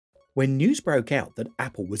When news broke out that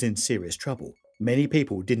Apple was in serious trouble, many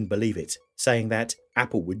people didn't believe it, saying that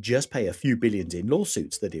Apple would just pay a few billions in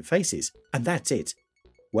lawsuits that it faces, and that's it.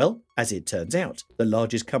 Well, as it turns out, the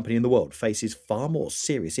largest company in the world faces far more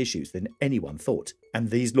serious issues than anyone thought, and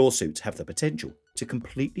these lawsuits have the potential to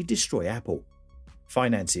completely destroy Apple.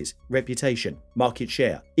 Finances, reputation, market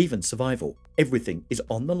share, even survival, everything is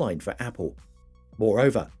on the line for Apple.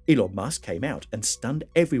 Moreover, Elon Musk came out and stunned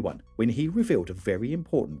everyone when he revealed a very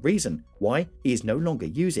important reason why he is no longer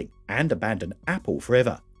using and abandoned Apple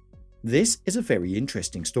forever. This is a very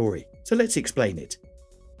interesting story, so let's explain it.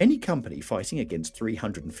 Any company fighting against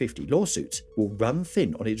 350 lawsuits will run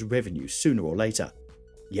thin on its revenue sooner or later.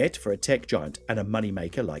 Yet for a tech giant and a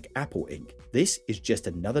moneymaker like Apple Inc., this is just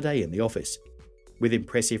another day in the office. With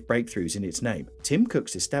impressive breakthroughs in its name, Tim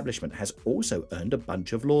Cook's establishment has also earned a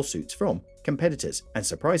bunch of lawsuits from competitors and,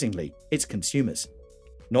 surprisingly, its consumers.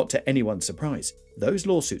 Not to anyone's surprise, those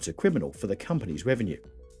lawsuits are criminal for the company's revenue.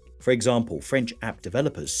 For example, French app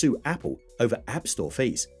developers sue Apple over App Store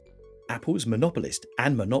fees. Apple's monopolist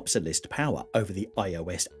and monopolist power over the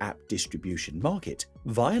iOS app distribution market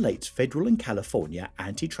violates federal and California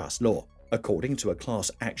antitrust law, according to a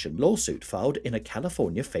class action lawsuit filed in a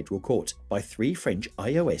California federal court by 3 French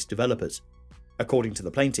iOS developers. According to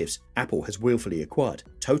the plaintiffs, Apple has willfully acquired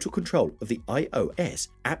total control of the iOS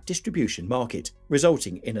app distribution market,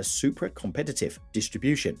 resulting in a super-competitive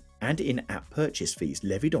distribution and in-app purchase fees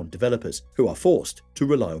levied on developers, who are forced to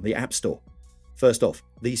rely on the App Store. First off,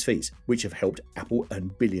 these fees, which have helped Apple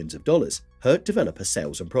earn billions of dollars, hurt developer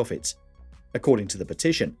sales and profits. According to the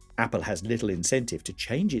petition, Apple has little incentive to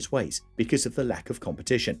change its ways because of the lack of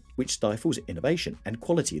competition, which stifles innovation and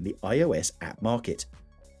quality in the iOS app market.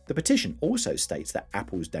 The petition also states that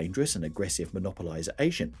Apple's dangerous and aggressive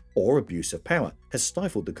monopolization or abuse of power has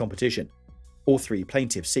stifled the competition. All 3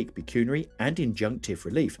 plaintiffs seek pecuniary and injunctive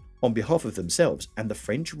relief on behalf of themselves and the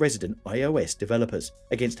French resident iOS developers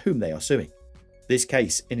against whom they are suing. This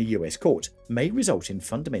case in a US court may result in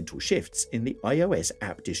fundamental shifts in the iOS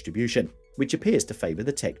app distribution, which appears to favor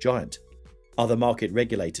the tech giant. Other market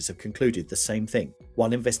regulators have concluded the same thing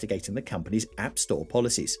while investigating the company's App Store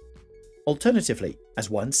policies. Alternatively, as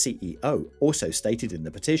one CEO also stated in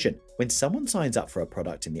the petition, when someone signs up for a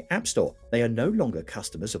product in the App Store, they are no longer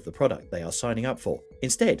customers of the product they are signing up for.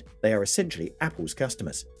 Instead, they are essentially Apple's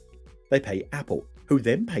customers. They pay Apple, who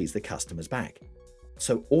then pays the customers back.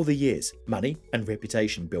 So all the years, money, and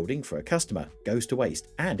reputation building for a customer goes to waste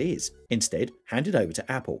and is, instead, handed over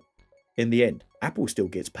to Apple. In the end, Apple still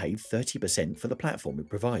gets paid 30% for the platform it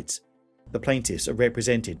provides. The plaintiffs are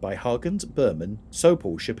represented by Hagens, Berman,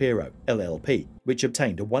 Sopel Shapiro, LLP, which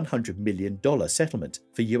obtained a $100 million settlement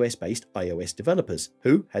for US-based iOS developers,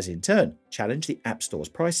 who has in turn challenged the App Store's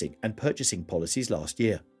pricing and purchasing policies last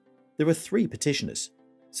year. There are 3 petitioners.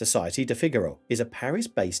 Société de Figaro is a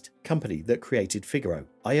Paris-based company that created Figaro,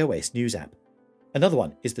 iOS news app. Another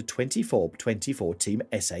one is the 24/24 team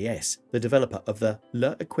SAS, the developer of the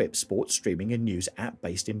L'Equipe sports streaming and news app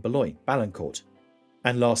based in Boulogne-Billancourt.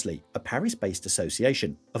 And lastly, a Paris-based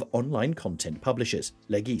association of online content publishers,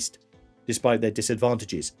 Legiste. Despite their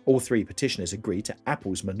disadvantages, all 3 petitioners agree to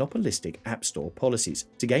Apple's monopolistic App Store policies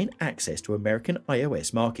to gain access to American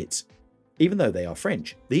iOS markets. Even though they are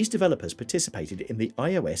French, these developers participated in the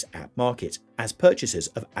iOS app market as purchasers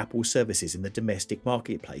of Apple services in the domestic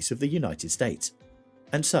marketplace of the United States.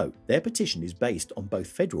 And so, their petition is based on both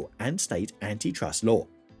federal and state antitrust law.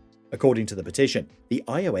 According to the petition, the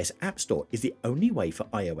iOS App Store is the only way for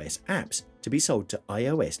iOS apps to be sold to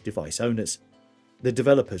iOS device owners. The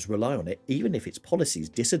developers rely on it even if its policies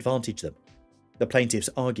disadvantage them. The plaintiffs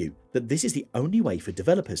argue that this is the only way for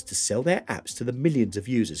developers to sell their apps to the millions of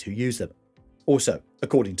users who use them. Also,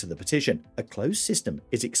 according to the petition, a closed system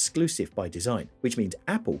is exclusive by design, which means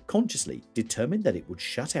Apple consciously determined that it would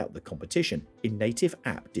shut out the competition in native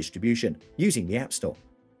app distribution using the App Store.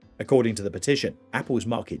 According to the petition, Apple's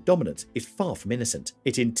market dominance is far from innocent.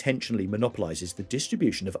 It intentionally monopolizes the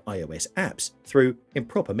distribution of iOS apps through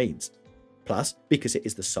improper means. Plus, because it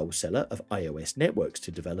is the sole seller of iOS networks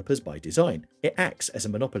to developers by design, it acts as a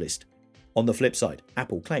monopolist. On the flip side,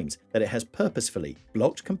 Apple claims that it has purposefully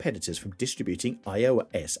blocked competitors from distributing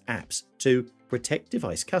iOS apps to protect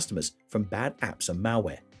device customers from bad apps and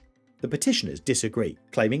malware. The petitioners disagree,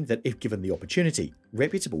 claiming that if given the opportunity,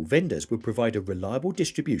 reputable vendors would provide a reliable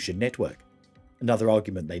distribution network. Another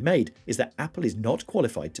argument they made is that Apple is not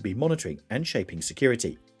qualified to be monitoring and shaping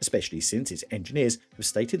security, especially since its engineers have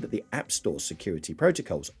stated that the App Store's security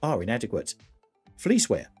protocols are inadequate.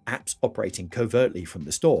 Fleeceware, apps operating covertly from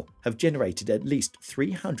the store, have generated at least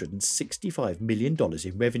 $365 million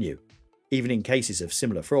in revenue. Even in cases of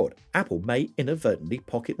similar fraud, Apple may inadvertently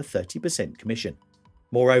pocket the 30% commission.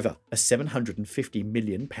 Moreover, a £750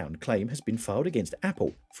 million claim has been filed against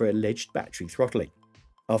Apple for alleged battery throttling.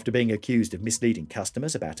 After being accused of misleading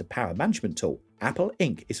customers about a power management tool, Apple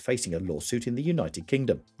Inc. is facing a lawsuit in the United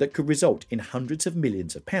Kingdom that could result in hundreds of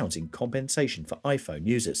millions of pounds in compensation for iPhone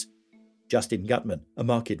users. Justin Gutman, a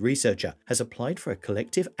market researcher, has applied for a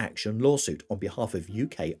collective action lawsuit on behalf of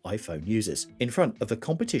UK iPhone users in front of the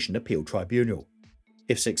Competition Appeal Tribunal.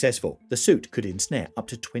 If successful, the suit could ensnare up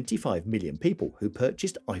to 25 million people who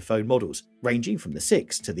purchased iPhone models, ranging from the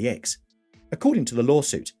 6 to the X. According to the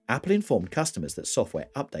lawsuit, Apple informed customers that software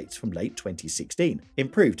updates from late 2016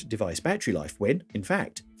 improved device battery life when, in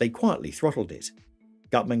fact, they quietly throttled it.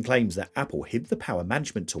 Gutman claims that Apple hid the power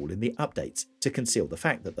management tool in the updates to conceal the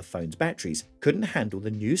fact that the phone's batteries couldn't handle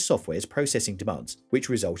the new software's processing demands, which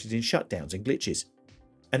resulted in shutdowns and glitches.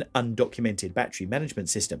 An undocumented battery management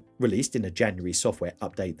system, released in a January software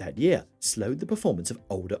update that year, slowed the performance of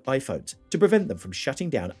older iPhones to prevent them from shutting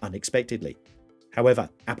down unexpectedly. However,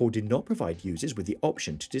 Apple did not provide users with the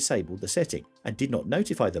option to disable the setting and did not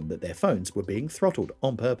notify them that their phones were being throttled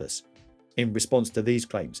on purpose. In response to these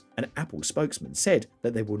claims, an Apple spokesman said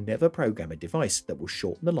that they will never program a device that will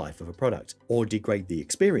shorten the life of a product or degrade the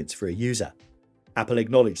experience for a user. Apple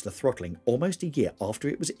acknowledged the throttling almost a year after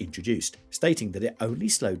it was introduced, stating that it only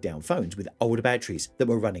slowed down phones with older batteries that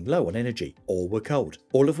were running low on energy or were cold,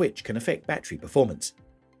 all of which can affect battery performance.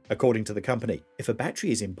 According to the company, if a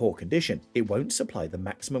battery is in poor condition, it won't supply the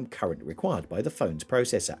maximum current required by the phone's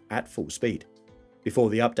processor at full speed.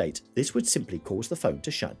 Before the update, this would simply cause the phone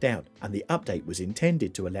to shut down, and the update was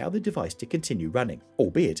intended to allow the device to continue running,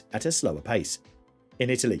 albeit at a slower pace.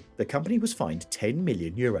 In Italy, the company was fined €10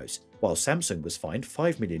 million, while Samsung was fined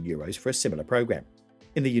 €5 million for a similar program.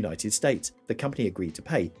 In the United States, the company agreed to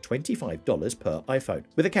pay $25 per iPhone,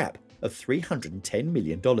 with a cap of $310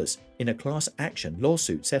 million in a class action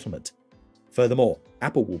lawsuit settlement. Furthermore,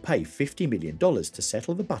 Apple will pay $50 million to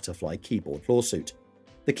settle the Butterfly keyboard lawsuit.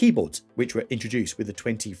 The keyboards, which were introduced with the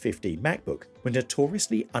 2015 MacBook, were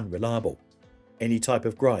notoriously unreliable. Any type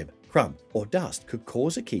of grime, crumb, or dust could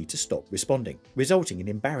cause a key to stop responding, resulting in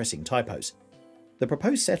embarrassing typos. The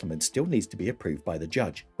proposed settlement still needs to be approved by the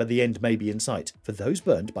judge, but the end may be in sight for those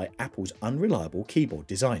burned by Apple's unreliable keyboard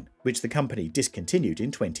design, which the company discontinued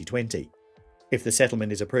in 2020. If the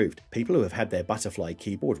settlement is approved, people who have had their Butterfly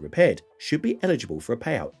keyboard repaired should be eligible for a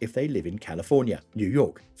payout if they live in California, New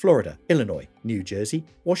York, Florida, Illinois, New Jersey,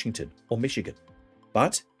 Washington, or Michigan.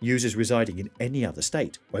 But users residing in any other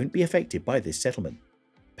state won't be affected by this settlement.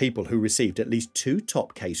 People who received at least 2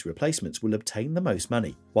 top case replacements will obtain the most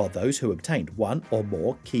money, while those who obtained 1 or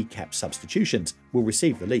more keycap substitutions will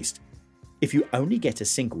receive the least. If you only get a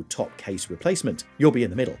single top case replacement, you'll be in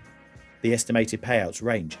the middle. The estimated payouts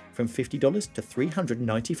range from $50 to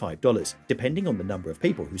 $395, depending on the number of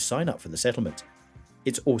people who sign up for the settlement.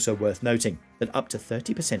 It's also worth noting that up to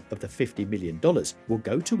 30% of the $50 million will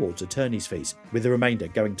go towards attorney's fees, with the remainder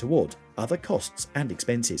going toward other costs and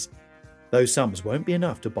expenses. Those sums won't be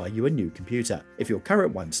enough to buy you a new computer if your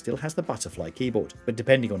current one still has the Butterfly keyboard, but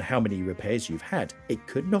depending on how many repairs you've had, it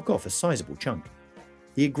could knock off a sizable chunk.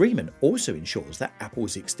 The agreement also ensures that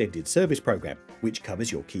Apple's extended service program, which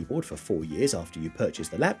covers your keyboard for 4 years after you purchase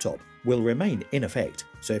the laptop, will remain in effect,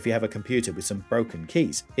 so if you have a computer with some broken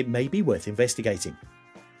keys, it may be worth investigating.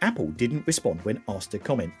 Apple didn't respond when asked to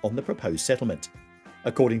comment on the proposed settlement.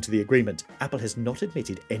 According to the agreement, Apple has not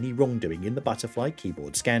admitted any wrongdoing in the Butterfly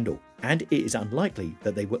keyboard scandal, and it is unlikely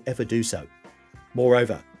that they will ever do so.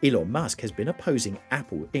 Moreover, Elon Musk has been opposing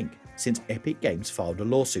Apple Inc. since Epic Games filed a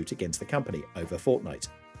lawsuit against the company over Fortnite.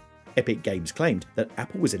 Epic Games claimed that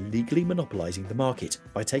Apple was illegally monopolizing the market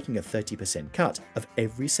by taking a 30% cut of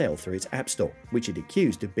every sale through its App Store, which it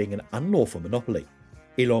accused of being an unlawful monopoly.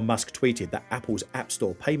 Elon Musk tweeted that Apple's App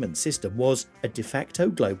Store payment system was a de facto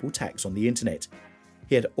global tax on the internet.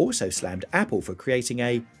 He had also slammed Apple for creating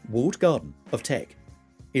a walled garden of tech.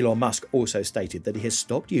 Elon Musk also stated that he has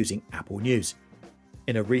stopped using Apple News.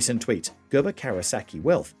 In a recent tweet, Gerber Karasaki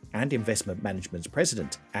Wealth and Investment Management's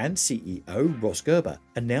president and CEO Ross Gerber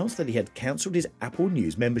announced that he had cancelled his Apple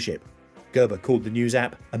News membership. Gerber called the news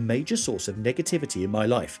app a major source of negativity in my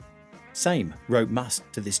life. Same, wrote Musk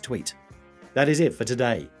to this tweet. That is it for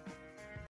today.